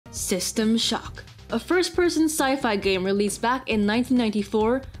System Shock, a first-person sci-fi game released back in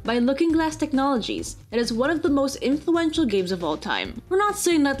 1994 by Looking Glass Technologies that is one of the most influential games of all time. We're not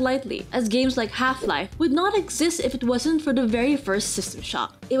saying that lightly, as games like Half-Life would not exist if it wasn't for the very first System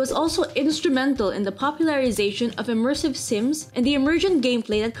Shock. It was also instrumental in the popularization of immersive sims and the emergent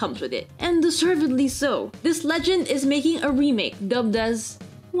gameplay that comes with it, and deservedly so. This legend is making a remake dubbed as,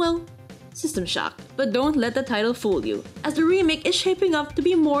 well, System Shock. But don't let the title fool you, as the remake is shaping up to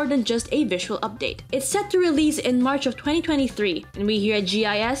be more than just a visual update. It's set to release in March of 2023, and we here at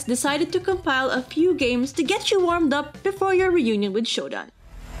GIS decided to compile a few games to get you warmed up before your reunion with Shodan.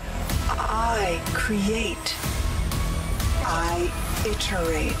 I create. I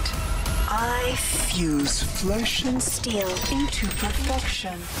iterate. I fuse flesh and steel into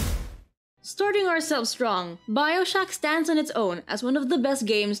perfection. Starting ourselves strong, Bioshock stands on its own as one of the best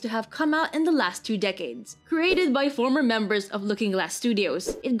games to have come out in the last 2 decades. Created by former members of Looking Glass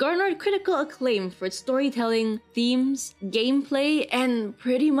Studios, it garnered critical acclaim for its storytelling, themes, gameplay, and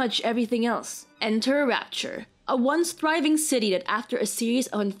pretty much everything else. Enter Rapture, a once thriving city that after a series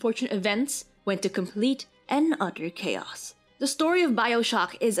of unfortunate events went to complete and utter chaos. The story of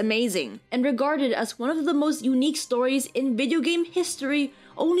Bioshock is amazing, and regarded as one of the most unique stories in video game history,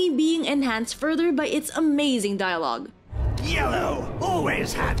 only being enhanced further by its amazing dialogue. Yellow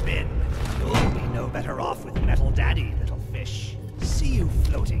always had been. You'll be no better off with Metal Daddy, little fish. See you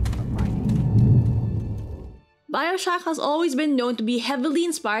floating from my... Bioshock has always been known to be heavily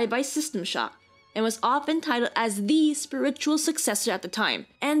inspired by System Shock, and was often titled as the spiritual successor at the time,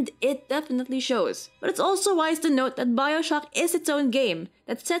 and it definitely shows. But it's also wise to note that Bioshock is its own game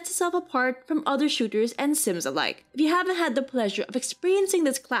that sets itself apart from other shooters and sims alike. If you haven't had the pleasure of experiencing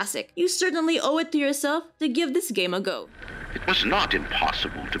this classic, you certainly owe it to yourself to give this game a go. It was not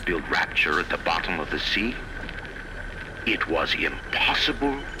impossible to build Rapture at the bottom of the sea. It was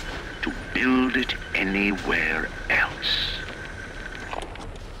impossible to build it anywhere else.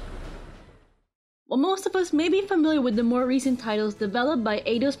 While most of us may be familiar with the more recent titles developed by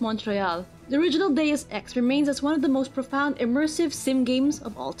Eidos Montreal, the original Deus Ex remains as one of the most profound immersive sim games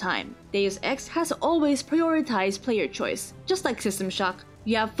of all time. Deus Ex has always prioritized player choice. Just like System Shock,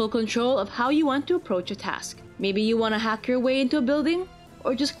 you have full control of how you want to approach a task. Maybe you want to hack your way into a building,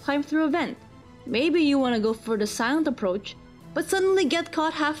 or just climb through a vent. Maybe you want to go for the silent approach, but suddenly get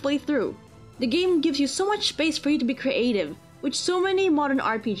caught halfway through. The game gives you so much space for you to be creative, which so many modern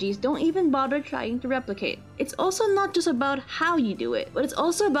RPGs don't even bother trying to replicate. It's also not just about how you do it, but it's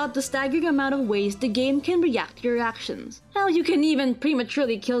also about the staggering amount of ways the game can react to your actions. Hell, you can even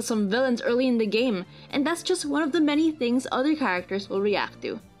prematurely kill some villains early in the game, and that's just one of the many things other characters will react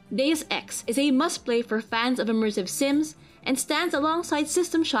to. Deus Ex is a must-play for fans of immersive sims, and stands alongside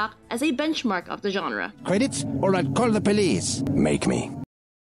System Shock as a benchmark of the genre. Credits, or I'll call the police. Make me.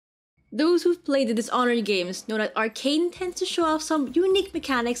 Those who've played the Dishonored games know that Arcane tends to show off some unique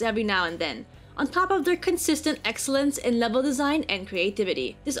mechanics every now and then, on top of their consistent excellence in level design and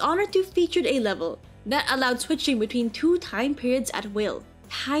creativity. Dishonored 2 featured a level that allowed switching between 2 time periods at will.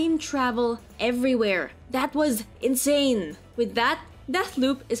 Time travel everywhere. That was insane. With that,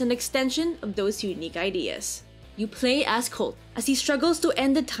 Deathloop is an extension of those unique ideas. You play as Colt, as he struggles to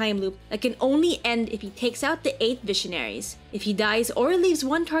end the time loop that can only end if he takes out the 8 visionaries. If he dies or leaves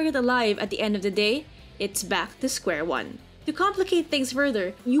one target alive at the end of the day, it's back to square one. To complicate things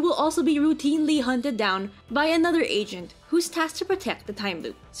further, you will also be routinely hunted down by another agent who's tasked to protect the time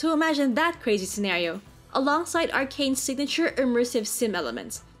loop. So imagine that crazy scenario, alongside Arcane's signature immersive sim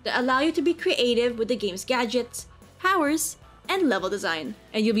elements that allow you to be creative with the game's gadgets, powers, and level design.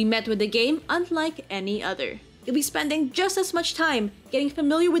 And you'll be met with the game unlike any other. You'll be spending just as much time getting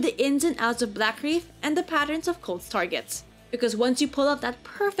familiar with the ins and outs of Blackreef and the patterns of Colt's targets. Because once you pull off that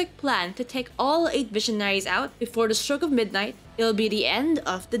perfect plan to take all 8 visionaries out before the stroke of midnight, it'll be the end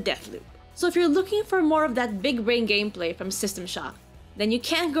of the Deathloop. So if you're looking for more of that big brain gameplay from System Shock, then you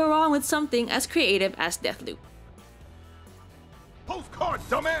can't go wrong with something as creative as Deathloop. Postcard,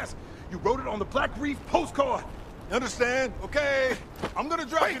 dumbass! You wrote it on the Blackreef postcard! You understand? Okay, I'm gonna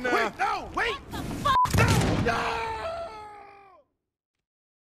drop you now. Wait, no, wait! No!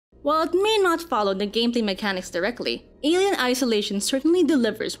 While it may not follow the gameplay mechanics directly, Alien Isolation certainly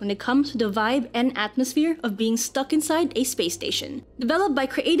delivers when it comes to the vibe and atmosphere of being stuck inside a space station. Developed by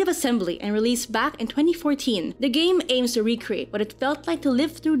Creative Assembly and released back in 2014, the game aims to recreate what it felt like to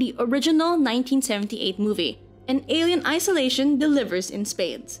live through the original 1978 movie, and Alien Isolation delivers in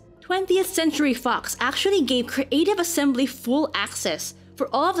spades. 20th Century Fox actually gave Creative Assembly full access for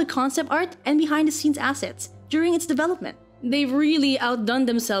all of the concept art and behind-the-scenes assets during its development. They've really outdone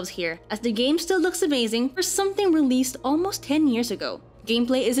themselves here, as the game still looks amazing for something released almost 10 years ago. The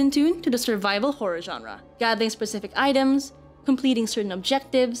gameplay is in tune to the survival horror genre. Gathering specific items, completing certain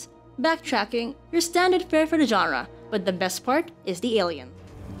objectives, backtracking, your standard fare for the genre, but the best part is the alien.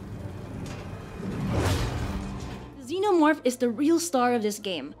 The Xenomorph is the real star of this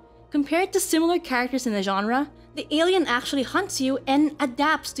game. Compared to similar characters in the genre, the alien actually hunts you and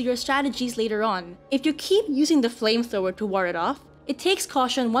adapts to your strategies later on. If you keep using the flamethrower to ward it off, it takes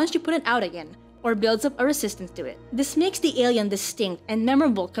caution once you put it out again, or builds up a resistance to it. This makes the alien distinct and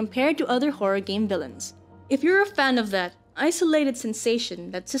memorable compared to other horror game villains. If you're a fan of that isolated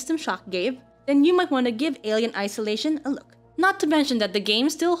sensation that System Shock gave, then you might want to give Alien Isolation a look. Not to mention that the game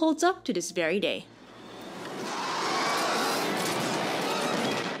still holds up to this very day.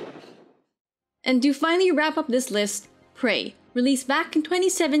 And to finally wrap up this list, Prey, released back in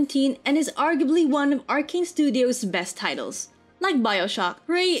 2017 and is arguably one of Arcane Studios' best titles. Like Bioshock,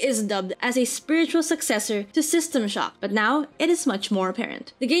 Prey is dubbed as a spiritual successor to System Shock, but now it is much more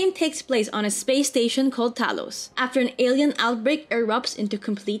apparent. The game takes place on a space station called Talos. After an alien outbreak erupts into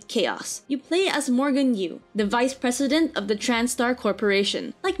complete chaos, you play as Morgan Yu, the vice president of the TranStar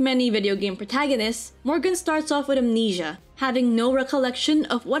Corporation. Like many video game protagonists, Morgan starts off with amnesia, having no recollection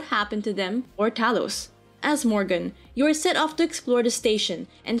of what happened to them or Talos. As Morgan, you are set off to explore the station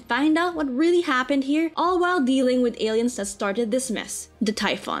and find out what really happened here, all while dealing with aliens that started this mess, the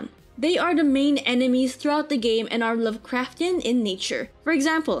Typhon. They are the main enemies throughout the game and are Lovecraftian in nature. For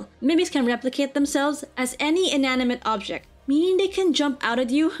example, mimics can replicate themselves as any inanimate object, meaning they can jump out at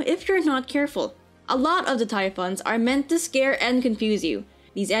you if you're not careful. A lot of the Typhons are meant to scare and confuse you.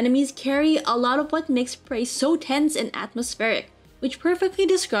 These enemies carry a lot of what makes Prey so tense and atmospheric, which perfectly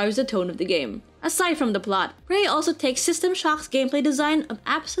describes the tone of the game. Aside from the plot, Prey also takes System Shock's gameplay design of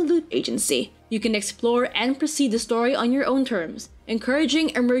absolute agency. You can explore and proceed the story on your own terms, encouraging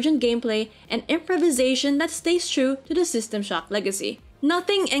emergent gameplay and improvisation that stays true to the System Shock legacy.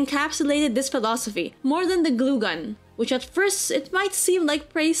 Nothing encapsulated this philosophy more than the glue gun, which at first it might seem like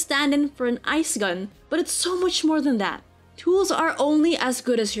Prey's stand-in for an ice gun, but it's so much more than that. Tools are only as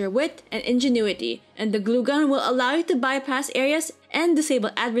good as your wit and ingenuity, and the glue gun will allow you to bypass areas and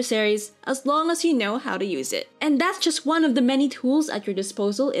disable adversaries as long as you know how to use it. And that's just one of the many tools at your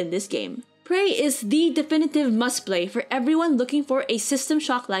disposal in this game. Prey is the definitive must-play for everyone looking for a System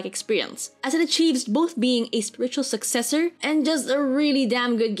Shock-like experience, as it achieves both being a spiritual successor and just a really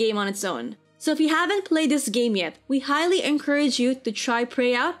damn good game on its own. So if you haven't played this game yet, we highly encourage you to try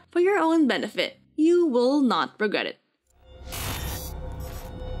Prey out for your own benefit. You will not regret it.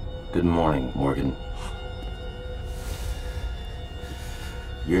 Good morning, Morgan.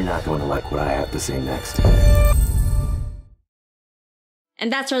 You're not going to like what I have to say next.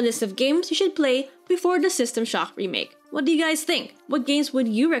 And that's our list of games you should play before the System Shock remake. What do you guys think? What games would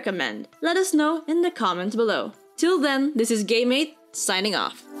you recommend? Let us know in the comments below. Till then, this is GameMate, signing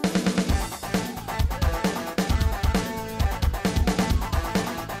off.